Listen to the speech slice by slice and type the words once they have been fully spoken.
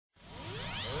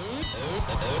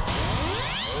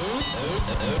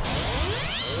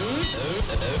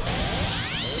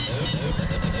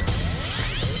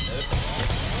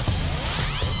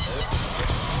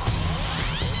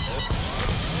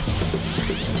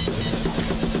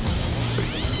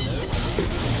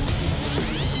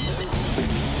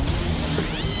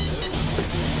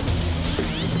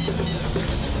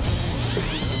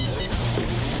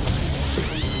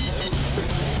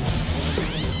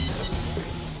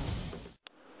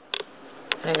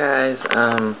Hey guys,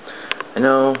 I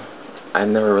know I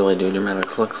never really do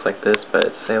dramatic looks like this, but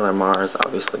it's Sailor Mars,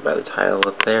 obviously by the title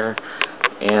up there,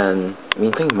 and when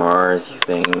you think Mars, you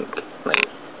think, like,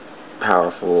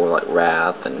 powerful, like,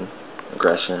 wrath and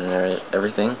aggression and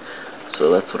everything,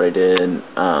 so that's what I did,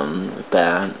 with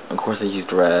that. Of course I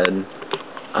used red.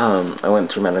 I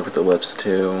went dramatic with the lips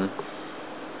too.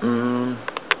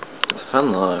 It's a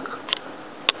fun look.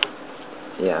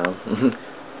 Yeah.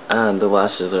 The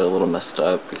lashes are a little messed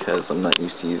up because I'm not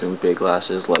used to using big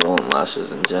lashes, let alone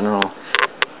lashes in general.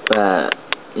 But,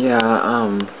 yeah,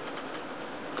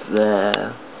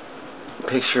 the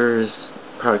pictures,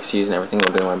 products used, and everything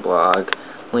will be on my blog.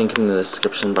 Link in the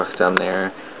description box down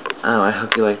there. I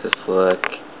hope you like this look.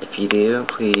 If you do,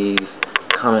 please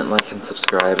comment, like, and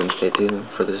subscribe, and stay tuned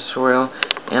for the tutorial.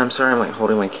 And I'm sorry I'm, like,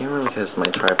 holding my camera because my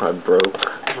tripod broke.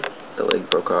 The leg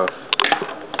broke off.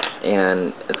 And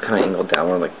it's kind of angled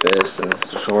downward like this in this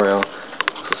tutorial.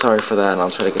 So sorry for that, and I'll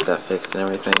try to get that fixed and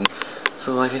everything.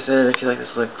 So like I said, if you like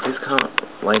this look, please comment,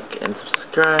 like, and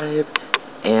subscribe,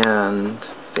 and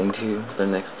stay tuned for the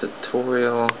next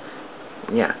tutorial.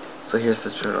 Yeah, so here's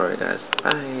the tutorial, guys.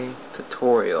 Bye.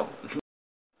 Tutorial.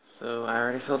 So I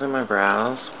already filled in my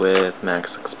brows with Max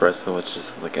Espresso, which is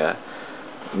like a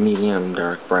medium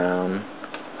dark brown.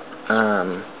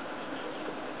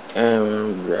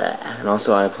 And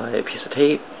also I apply a piece of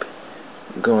tape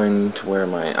going to where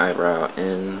my eyebrow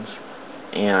ends,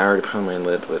 and I already primed my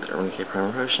lid with Urban Decay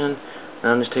Primer Potion.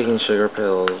 Now I'm just taking Sugar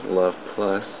Pills Love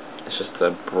Plus. It's just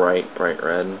a bright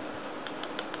red,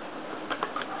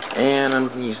 and I'm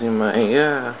using my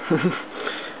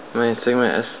my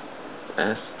Sigma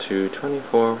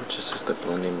S224, which is just a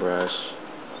blending brush,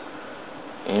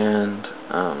 and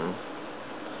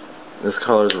this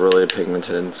color is really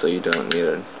pigmented, so you don't need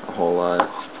a whole lot,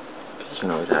 because you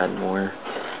can always add more.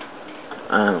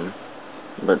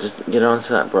 But just get onto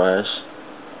that brush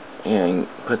and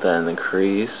put that in the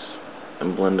crease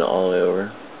and blend it all the way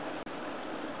over.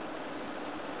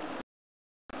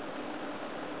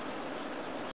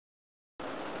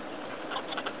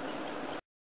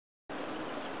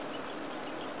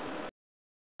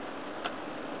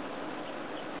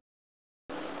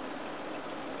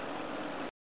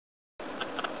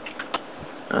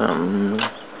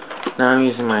 Now I'm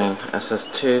using my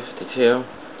SS252,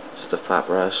 just a flat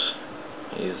brush.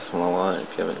 I use this one a lot if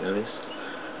you haven't noticed.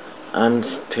 I'm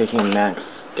just taking Max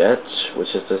Sketch, which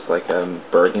is just like a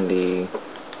burgundy-ish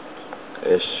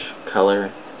color,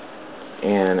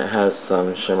 and it has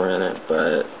some shimmer in it,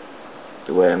 but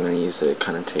the way I'm going to use it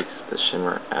kind of takes the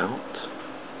shimmer out.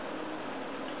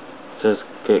 Just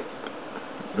get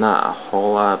not a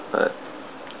whole lot, but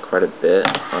quite a bit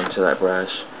onto that brush.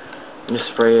 And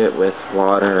just spray it with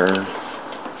water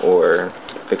or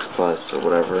Fix Plus or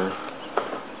whatever.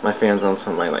 My fans on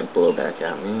something might like blow back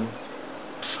at me.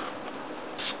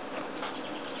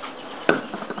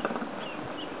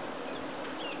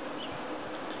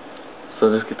 So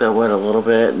just get that wet a little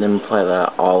bit and then apply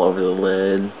that all over the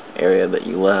lid area that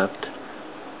you left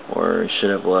or should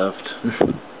have left.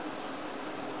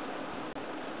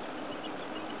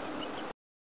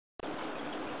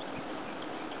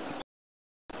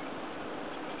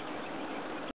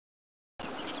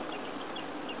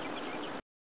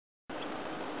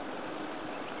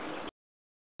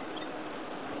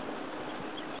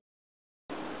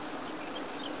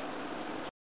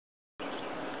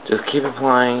 Just keep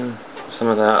applying some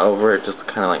of that over it, just to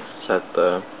kind of like set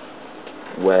the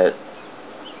wet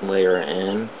layer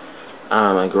in.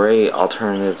 A great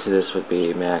alternative to this would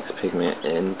be Max Pigment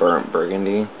in Burnt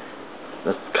Burgundy.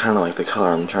 That's kind of like the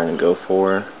color I'm trying to go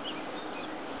for.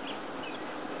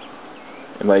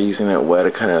 And by using it wet,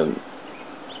 it kind of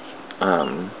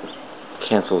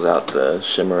cancels out the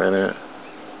shimmer in it.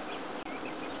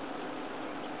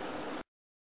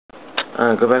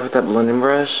 Go back with that blending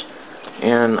brush.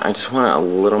 And I just want a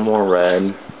little more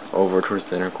red over towards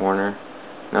the inner corner.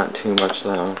 Not too much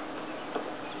though.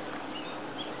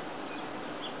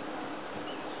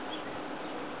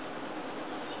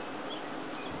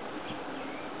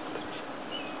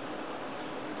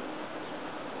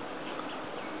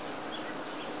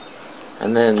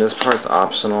 And then this part's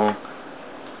optional,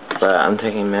 but I'm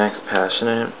taking Max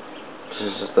Passionate to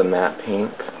is just the matte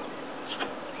pink,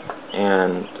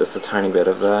 and just a tiny bit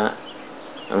of that.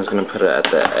 I'm just going to put it at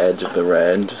the edge of the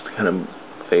red, just to kind of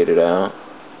fade it out.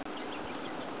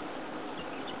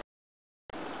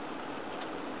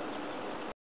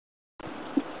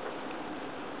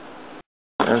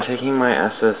 I'm taking my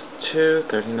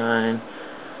SS239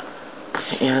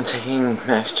 and taking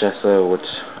Max Gesso, which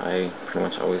I pretty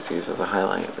much always use as a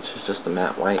highlight, which is just a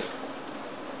matte white.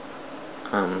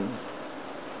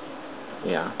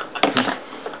 Yeah.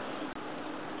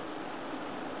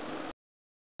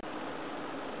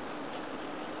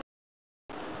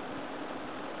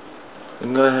 You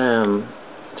can go ahead and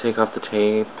take off the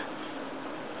tape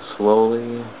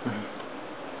slowly.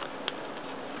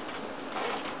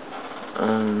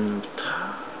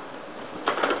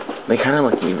 They kind of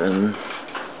look even,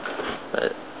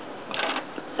 but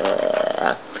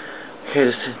okay,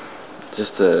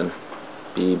 just a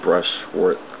B brush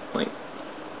worth, like,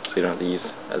 so you don't have to use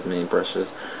as many brushes.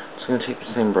 Just gonna take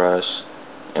the same brush,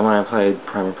 and when I applied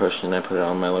primer potion, I put it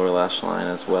on my lower lash line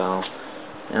as well.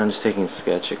 And I'm just taking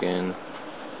sketch again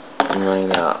and running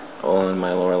that along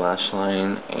my lower lash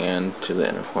line and to the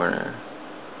inner corner.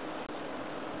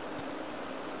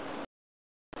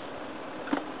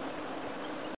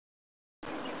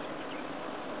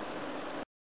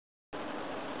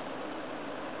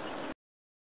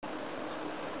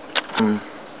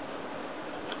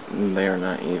 They are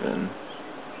not even.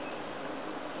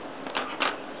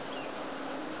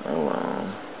 Oh well.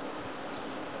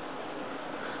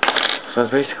 So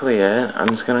that's basically it. I'm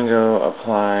just gonna go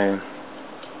apply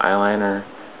eyeliner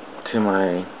to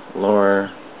my lower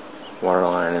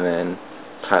waterline and then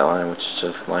tight line, which is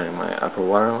just lining my upper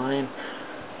waterline.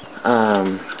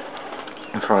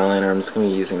 For eyeliner, I'm just gonna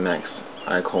be using MAC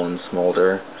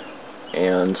Smolder,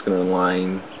 and I'm just gonna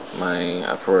line my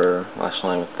upper lash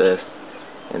line with this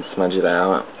and smudge it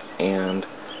out, and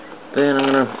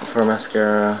then for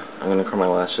mascara, I'm gonna curl my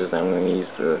lashes, and I'm gonna use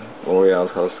the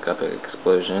L'Oreal Telescopic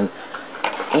Explosion,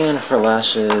 and for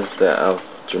lashes, the e.l.f.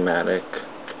 Dramatic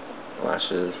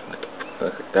lashes,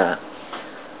 like that.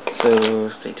 So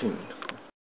stay tuned.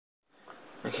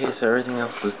 Okay, so everything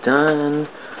else was done.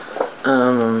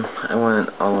 I went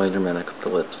all the way dramatic with the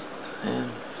lips,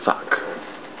 and fuck.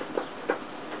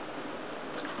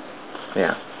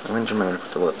 Yeah, I went dramatic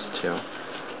with the lips too,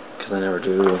 because I never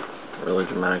do really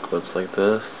dramatic lips like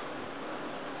this.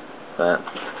 But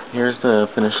here's the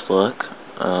finished look.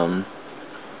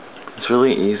 It's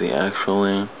really easy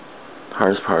actually. The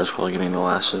hardest part is probably getting the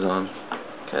lashes on,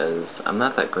 because I'm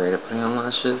not that great at putting on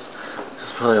lashes. This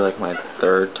is probably like my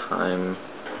third time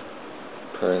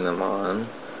putting them on.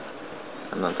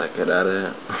 I'm not that good at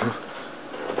it.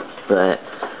 But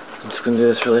I'm just going to do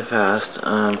this really fast.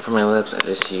 For my lips, I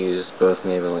just used both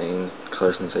Maybelline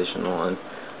Color Sensational and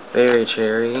Berry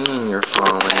Cherry, and you're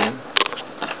falling,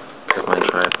 because my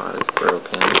tripod is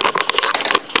broken.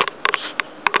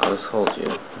 I'll just hold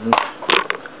you.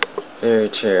 Berry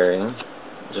Cherry,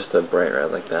 just a bright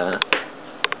red like that.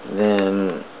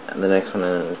 Then the next one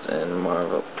is in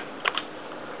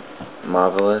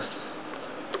Marvelous,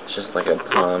 it's just like a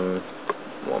plum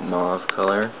mauve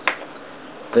color.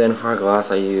 Then for a gloss,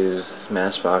 I use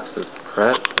Smashbox's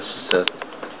Prep. This is just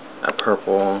a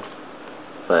purple,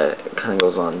 but it kind of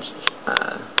goes on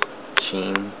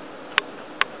sheen.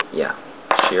 Yeah,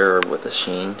 sheer with a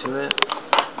sheen to it.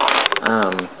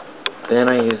 Then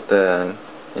I use the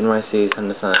NYC Sun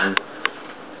to Sun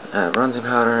bronzing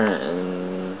powder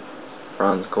and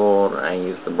bronze gold. I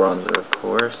use the bronzer, of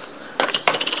course.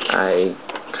 I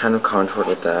kind of contoured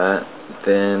with that.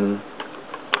 Then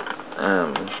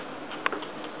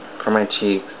for my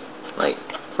cheeks, like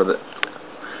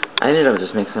I ended up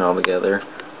just mixing it all together.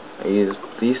 I used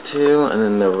these two and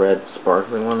then the red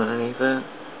sparkling one underneath it.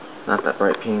 Not that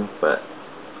bright pink, but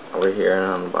over here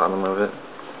and on the bottom of it.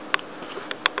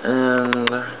 And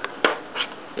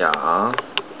yeah, I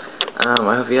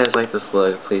hope you guys like this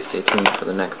look. Please stay tuned for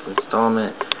the next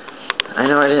installment. I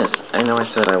know I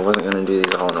said I wasn't going to do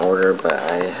these all in order, but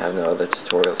I have no other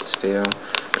tutorials to do.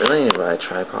 I really need to buy a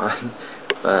tripod,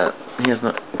 but here's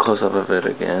a close-up of it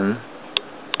again.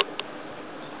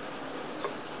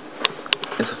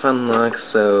 It's a fun look,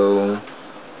 so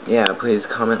yeah, please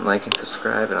comment, like, and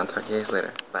subscribe, and I'll talk to you guys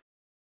later. Bye.